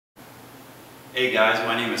Hey guys,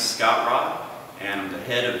 my name is Scot Rod, and I'm the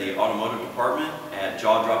head of the automotive department at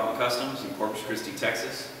Jaw Dropping Customs in Corpus Christi,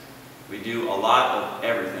 Texas. We do a lot of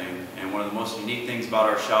everything, and one of the most unique things about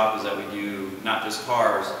our shop is that we do not just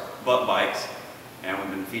cars, but bikes. And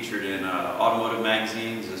we've been featured in automotive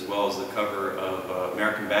magazines as well as the cover of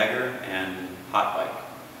American Bagger and Hot Bike.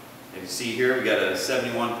 As you see here, we got a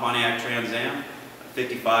 71 Pontiac Trans Am, a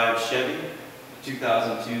 55 Chevy, a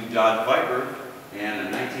 2002 Dodge Viper, and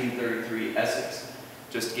a 1933 Essex.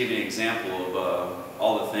 Just to give you an example of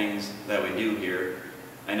all the things that we do here.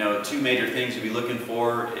 I know two major things you'll be looking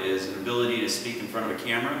for is an ability to speak in front of a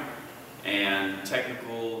camera and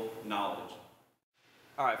technical knowledge.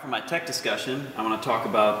 Alright, for my tech discussion, I want to talk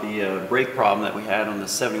about the brake problem that we had on the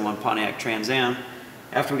 71 Pontiac Trans Am.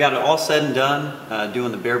 After we got it all said and done,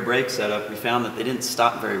 doing the bare brake setup, we found that they didn't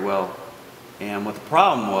stop very well. And what the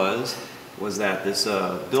problem was that this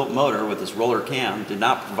built motor with this roller cam did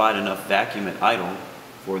not provide enough vacuum at idle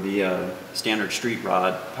for the standard street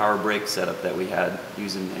rod power brake setup that we had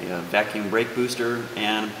using a vacuum brake booster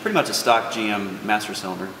and pretty much a stock GM master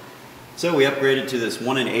cylinder. So we upgraded to this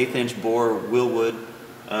 1 1/8 inch bore Willwood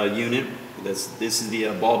unit. This is the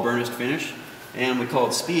ball burnished finish, and we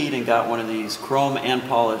called speed and got one of these chrome and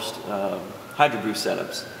polished hydro boost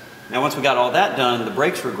setups. Now once we got all that done, the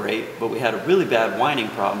brakes were great, but we had a really bad whining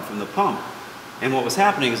problem from the pump. And what was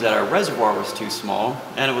happening is that our reservoir was too small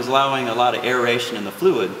and it was allowing a lot of aeration in the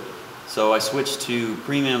fluid. So I switched to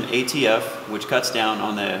premium ATF, which cuts down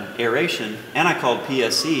on the aeration, and I called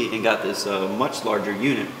PSC and got this much larger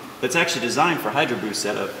unit that's actually designed for hydro boost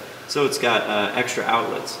setup. So it's got extra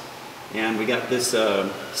outlets. And we got this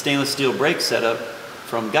stainless steel brake setup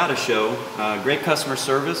from Gotta Show. Great customer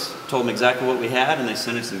service, told them exactly what we had and they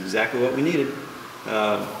sent us exactly what we needed.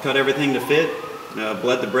 Cut everything to fit,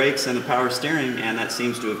 bled the brakes and the power steering, and that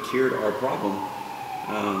seems to have cured our problem.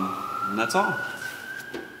 And that's all.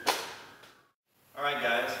 Alright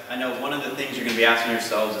guys, I know one of the things you're going to be asking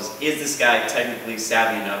yourselves is this guy technically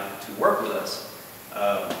savvy enough to work with us?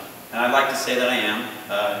 And I'd like to say that I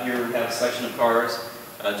am. Here we have a section of cars,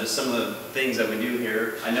 just some of the things that we do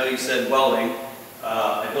here. I know you said welding.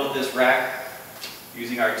 I built this rack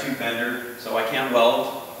using our tube bender, so I can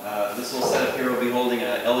weld. This little setup here will be holding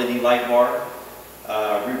a LED light bar.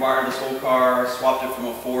 Rewired this whole car, swapped it from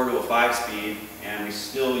a 4 to a 5-speed, and we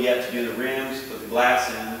still yet to do the rims, put the glass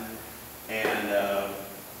in, and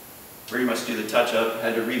pretty much do the touch-up.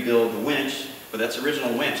 Had to rebuild the winch, but that's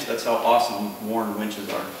original winch. That's how awesome worn winches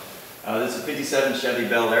are. This is a 57 Chevy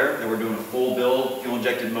Bel Air, and we're doing a full build,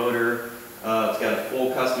 fuel-injected motor. It's got a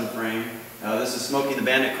full custom frame. This is Smokey the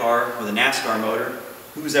Bandit car with a NASCAR motor.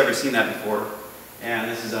 Who's ever seen that before? And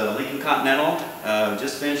this is a Lincoln Continental.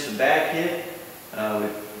 Just finished the bag kit. We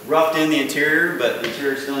roughed in the interior, but the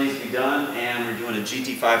interior still needs to be done, and we're doing a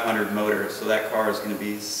GT500 motor, so that car is going to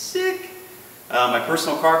be sick. My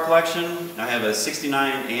personal car collection, I have a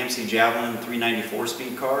 69 AMC Javelin 394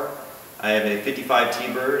 speed car. I have a 55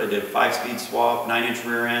 T-Bird. I did a 5-speed swap, 9-inch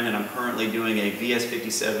rear end, and I'm currently doing a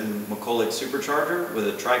VS57 McCulloch supercharger with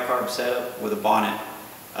a tri-carb setup with a bonnet.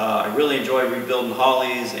 I really enjoy rebuilding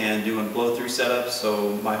Hollies and doing blow-through setups,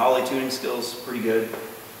 so my Holly tuning skills are pretty good.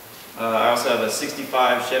 I also have a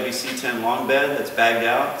 65 Chevy C10 long bed that's bagged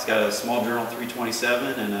out. It's got a small journal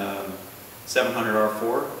 327 and a 700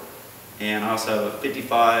 R4. And I also have a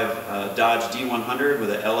 55 Dodge D100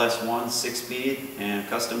 with a LS1 6-speed and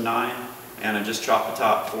custom 9. And I just chopped the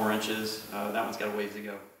top 4 inches. That one's got a ways to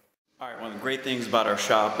go. Alright, one of the great things about our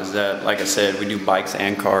shop is that, like I said, we do bikes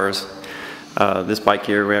and cars. This bike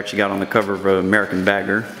here we actually got on the cover of American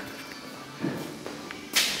Bagger.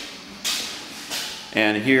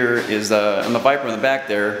 And here is on the Viper in the back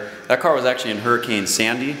there, that car was actually in Hurricane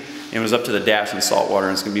Sandy. And it was up to the dash in salt water,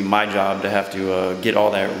 and it's going to be my job to have to get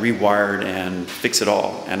all that rewired and fix it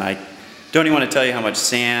all. And I don't even want to tell you how much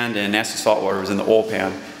sand and nasty salt water was in the oil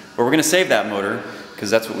pan. But we're going to save that motor, because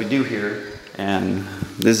that's what we do here. And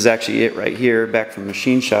this is actually it right here, back from the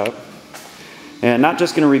machine shop. And not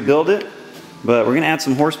just going to rebuild it, but we're going to add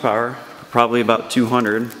some horsepower, probably about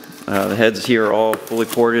 200. The heads here are all fully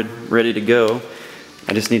ported, ready to go.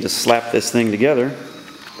 I just need to slap this thing together.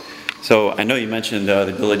 So I know you mentioned the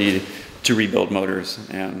ability to rebuild motors,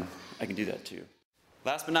 and I can do that too.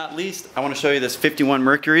 Last but not least, I want to show you this 51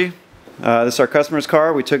 Mercury. This is our customer's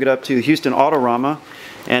car. We took it up to Houston Autorama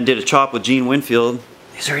and did a chop with Gene Winfield.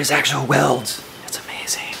 These are his actual welds. It's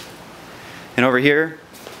amazing. And over here,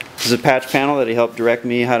 this is a patch panel that he helped direct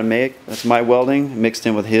me how to make. That's my welding, mixed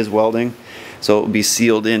in with his welding. So it will be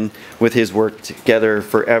sealed in with his work together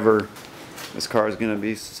forever. This car is going to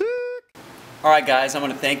be sick. Alright guys, I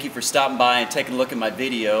want to thank you for stopping by and taking a look at my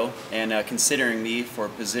video and considering me for a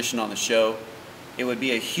position on the show. it would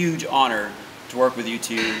be a huge honor to work with you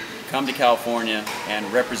two, come to California and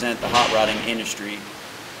represent the hot rodding industry.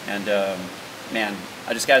 And man,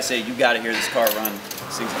 I just gotta say, you gotta hear this car run.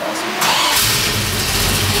 This thing's awesome.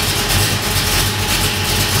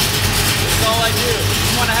 This is all I do. I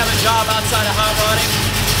just want to have a job outside of hot rodding.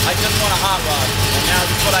 I just want to hot rod. And now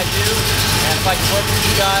this is what I do. And if I can work with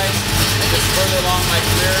you guys and just further along my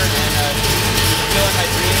career and fulfilling my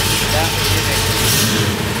dreams, that would be amazing.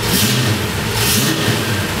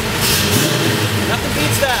 Nothing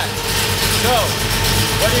beats that. So,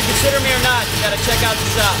 whether you consider me or not, you gotta check out the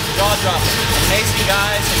shop, Jaw Dropping. Amazing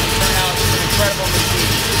guys, and you turn out some incredible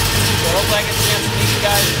machines. So hopefully I get a chance to meet you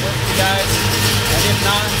guys, work with you guys, and if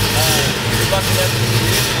not, good luck with everything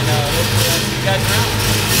you do, and hopefully I'll see you guys around.